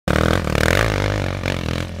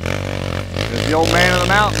The old man of the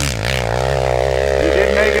mountain. You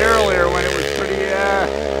did make it earlier when it was pretty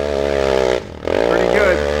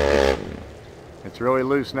good. It's really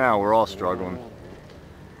loose now. We're all struggling.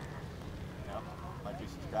 Yep. Might be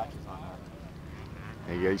some scratches on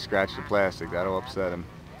that. He scratched the plastic. That'll upset him.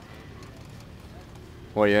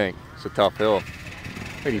 What do you think? It's a tough hill. I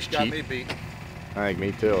think he's Got cheap. me beat. I think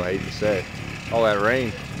me too. I hate to say it. All that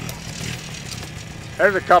rain.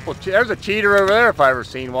 There's a couple. There's a cheater over there if I ever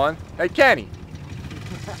seen one. Hey, Kenny.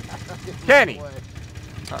 Kenny.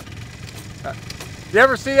 You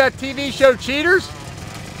ever see that TV show Cheaters?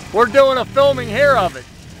 We're doing a filming here of it.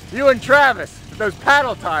 You and Travis with those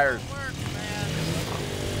paddle tires.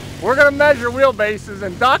 We're gonna measure wheelbases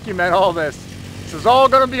and document all this. This is all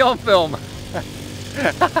gonna be on film. Don't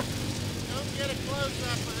get a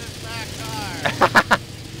close-up of this back tire.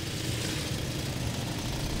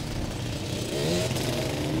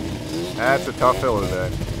 That's a tough hill today.